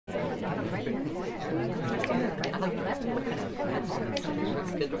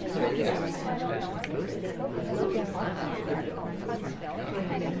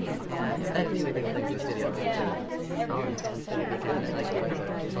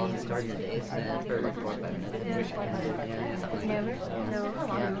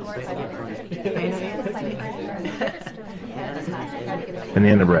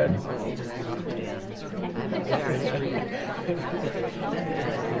Banana bread.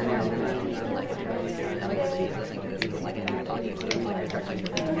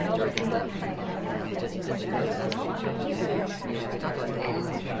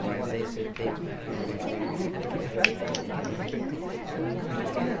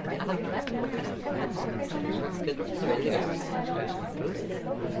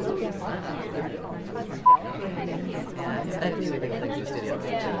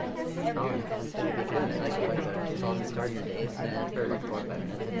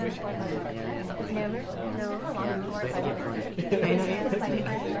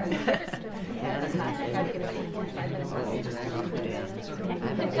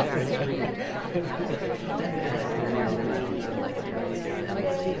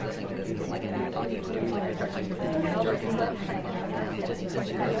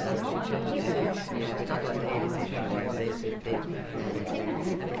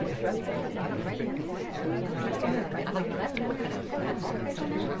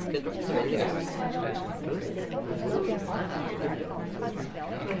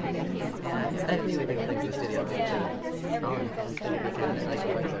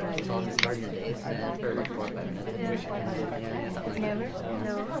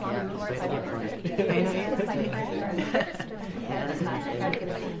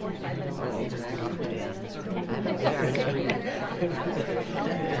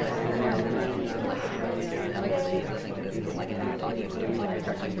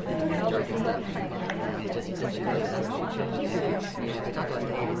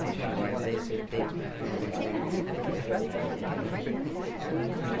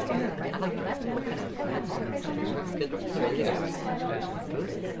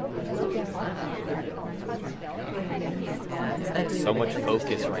 So much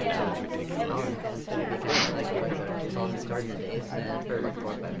focus right now, it's ridiculous.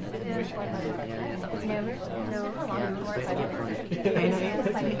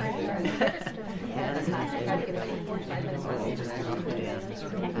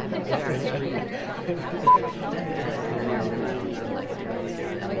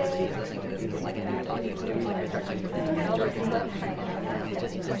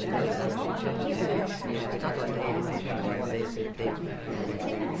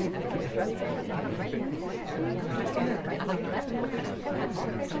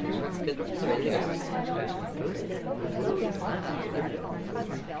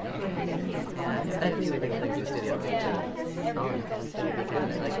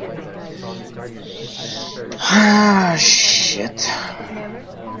 Ah, shit.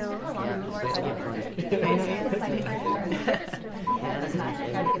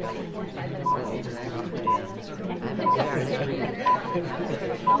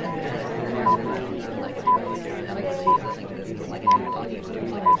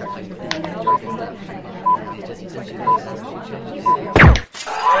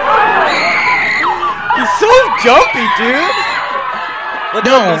 He's so jumpy, dude! Let's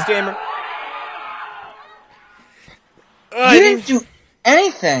go, Beast Gamer. You didn't do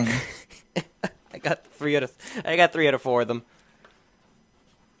anything. I got 3 out of 4 of them.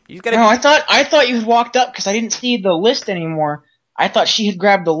 You gotta No, I thought you had walked up because I didn't see the list anymore. I thought she had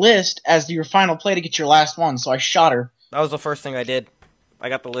grabbed the list as your final play to get your last one, so I shot her. That was the first thing I did. I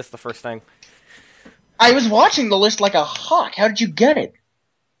got the list the first thing. I was watching the list like a hawk. How did you get it?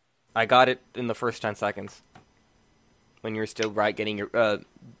 I got it in the first 10 seconds. When you're still getting your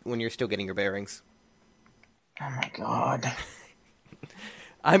bearings. Oh my god.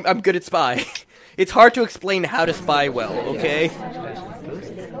 I'm good at spy. It's hard to explain how to spy well, okay?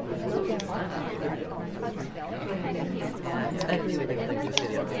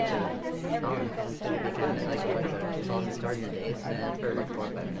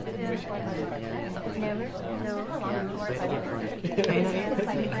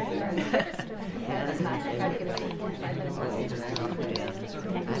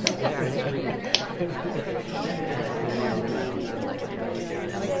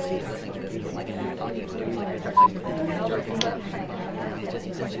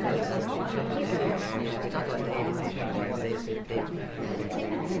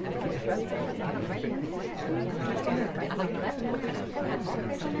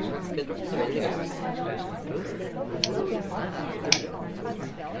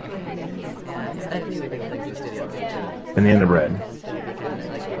 Banana bread.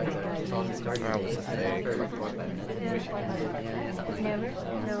 That was a fake.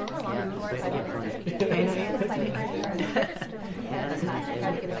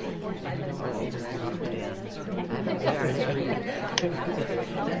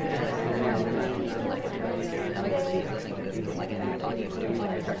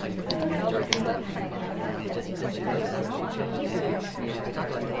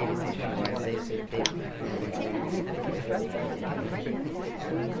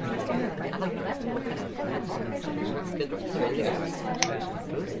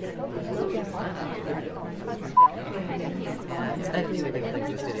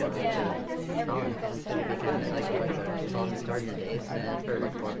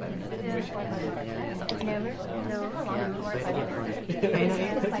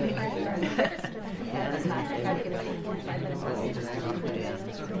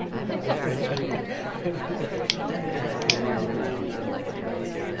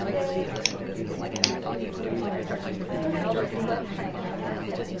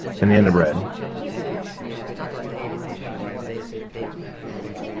 Banana bread.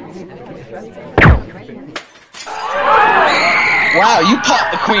 Wow, you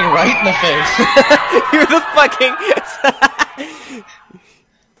popped the queen right in the face. You're the fucking.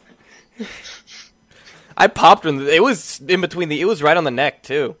 I popped him. It was in between the. It was right on the neck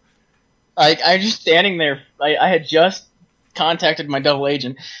too. I just standing there. I had just contacted my double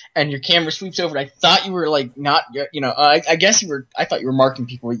agent, and your camera sweeps over. And I thought you were like not. I guess you were. I thought you were marking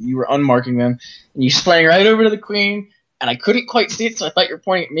people. You were unmarking them, and you sprang right over to the queen. And I couldn't quite see it, so I thought you were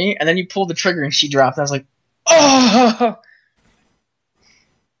pointing at me. And then you pulled the trigger, and she dropped. I was like, oh.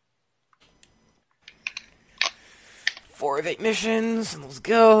 4 of 8 missions. Let's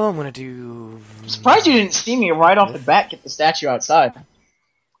go. I'm gonna do. I'm surprised you didn't see me right off the bat get the statue outside.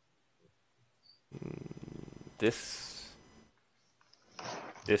 This.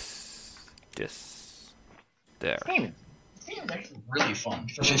 There. Game is actually really fun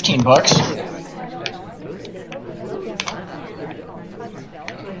for $15.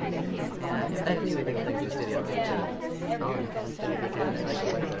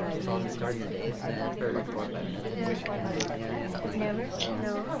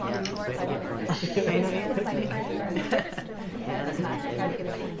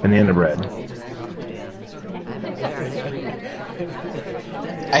 Banana bread.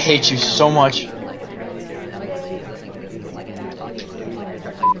 I hate you so much.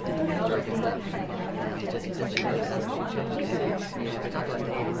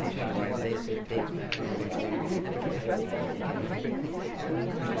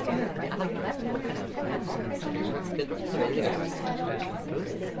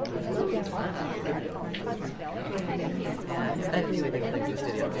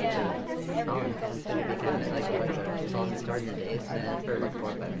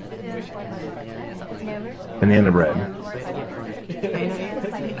 Banana bread.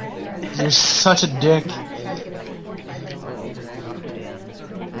 You're such a dick.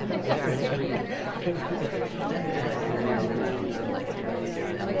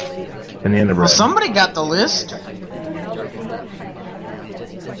 Banana bread. Well, somebody got the list.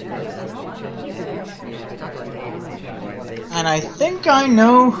 And I think I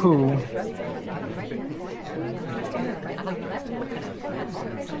know who.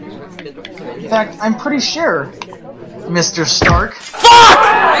 In fact, I'm pretty sure, Mr. Stark.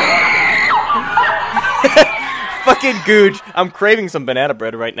 Fucking gooch. I'm craving some banana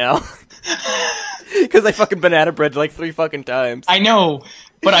bread right now. Because I fucking banana bread like 3 fucking times. I know,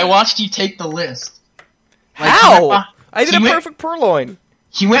 but I watched you take the list. Like, How? I did a perfect purloin.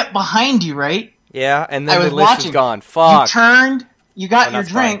 He went behind you, right? Yeah, and then I the was list watching. was gone. Fuck. You turned, you got your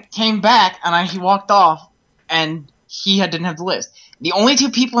drink, fine. came back, and he walked off, and he didn't have the list. The only 2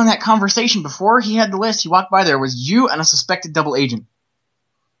 people in that conversation before he had the list, he walked by there, was you and a suspected double agent.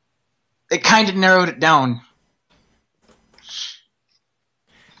 It kind of narrowed it down.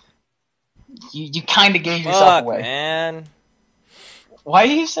 You kind of gave yourself away. Man. Why are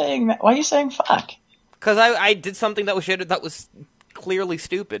you saying that? Why are you saying fuck? Because I did something that was clearly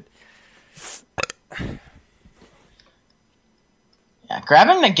stupid. Yeah,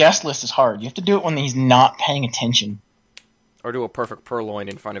 grabbing the guest list is hard. You have to do it when he's not paying attention. Or do a perfect purloin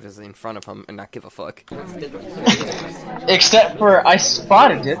in front of him and not give a fuck. Except for I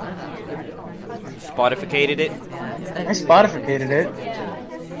spotted it. Spotificated it. I spotificated it.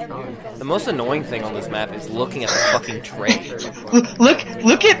 The most annoying thing on this map is looking at the fucking tray.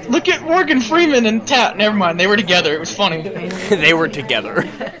 Look at Morgan Freeman and Tat. Never mind, they were together. It was funny. They were together.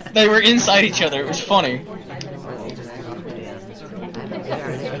 They were inside each other. It was funny.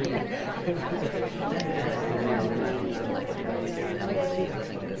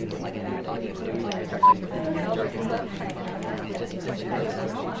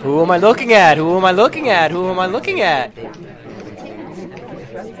 Who am I looking at? Who am I looking at? Who am I looking at?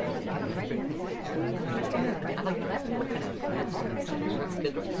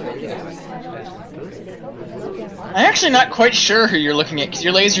 I'm actually not quite sure who you're looking at because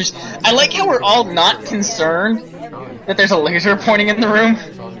your lasers. I like how we're all not concerned that there's a laser pointing in the room.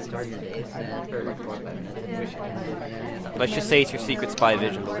 Let's just say it's your secret spy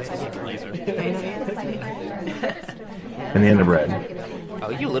vision, but it's a secret laser. Banana bread. Oh,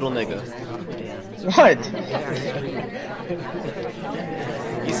 you little nigga. What?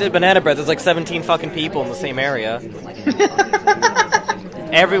 You said banana bread. There's like 17 fucking people in the same area.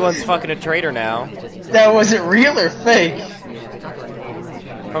 Everyone's fucking a traitor now. That was it real or fake?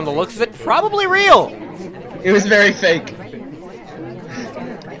 From the looks of it, probably real. It was very fake.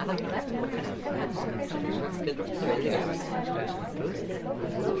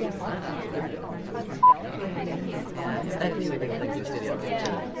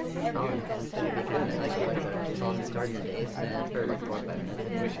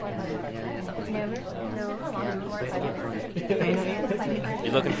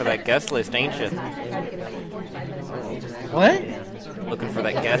 You're looking for that guest list, ain't you? What? Looking for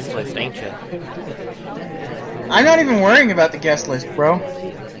that guest list, ain't you? I'm not even worrying about the guest list, bro.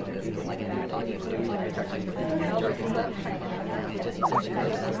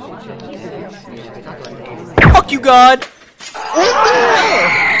 Fuck you, God!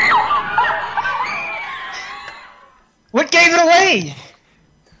 What gave it away?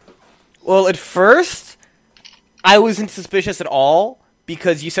 Well, at first, I wasn't suspicious at all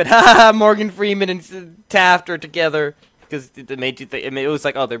because you said, "Ha, Morgan Freeman and Taft are together," because it made you think. It was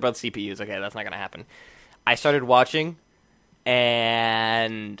like, "Oh, they're both CPUs. Okay, that's not gonna happen." I started watching,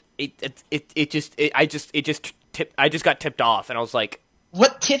 and I just got tipped off, and I was like,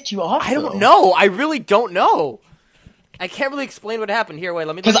 What tipped you off? I don't know. I really don't know. I can't really explain what happened. Here, wait,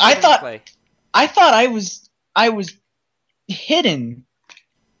 let me. Because I thought I was hidden.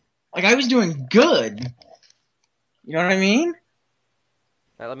 Like I was doing good. You know what I mean?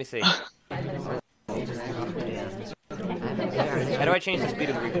 Alright, let me see. How do I change the speed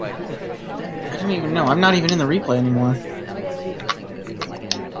of the replay? I don't even know. I'm not even in the replay anymore.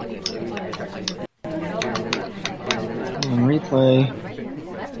 Replay.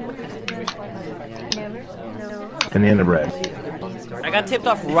 Banana bread. I got tipped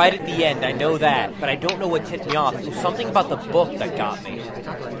off right at the end, I know that, but I don't know what tipped me off. It was something about the book that got me.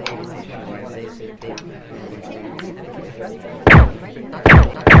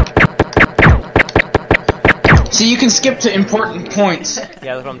 So you can skip to important points.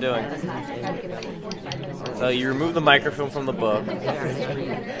 Yeah, that's what I'm doing. So you remove the microfilm from the book.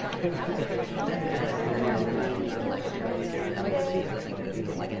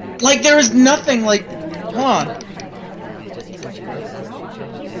 Like there was nothing like, hold on.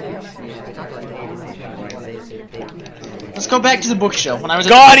 Let's go back to the bookshelf. When I was at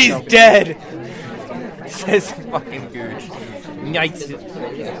God, the he's bookshelf. dead! Says fucking Gooch.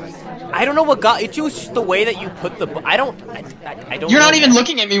 I don't know what got it. Was just the way that you put the book. I don't. You're not even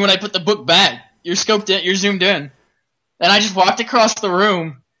looking at me when I put the book back. You're scoped in. You're zoomed in. And I just walked across the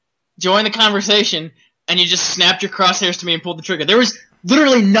room, joined the conversation, and you just snapped your crosshairs to me and pulled the trigger. There was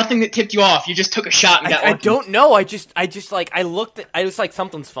literally nothing that tipped you off. You just took a shot and got I lucky. don't know. I just like I looked at. I was like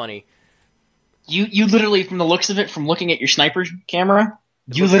something's funny. You literally, from the looks of it, from looking at your sniper camera,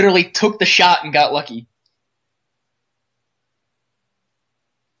 you literally took the shot and got lucky.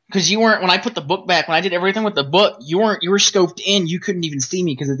 Because you weren't, when I put the book back, when I did everything with the book, you were scoped in. You couldn't even see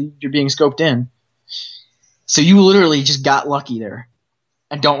me because you're being scoped in. So you literally just got lucky there,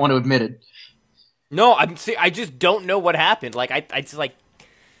 and don't want to admit it. No, I just don't know what happened. Like I just like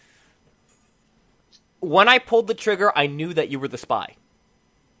when I pulled the trigger, I knew that you were the spy.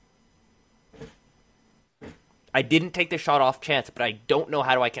 I didn't take the shot off chance, but I don't know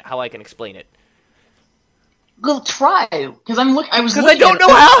how I can explain it. Go try, because I don't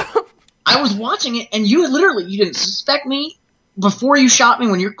know how. I was watching it, and you didn't suspect me before you shot me.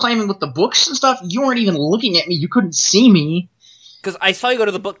 When you're claiming with the books and stuff, you weren't even looking at me. You couldn't see me. Because I saw you go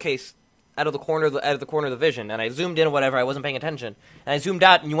to the bookcase out of the corner of the vision, and I zoomed in or whatever. I wasn't paying attention, and I zoomed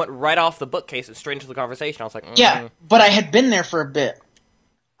out, and you went right off the bookcase and straight into the conversation. I was like, Yeah, but I had been there for a bit.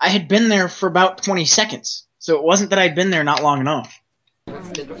 I had been there for about 20 seconds, so it wasn't that I'd been there not long enough.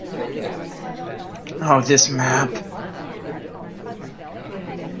 Oh, this map.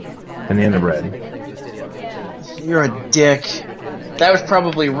 Banana bread. You're a dick. That was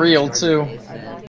probably real, too.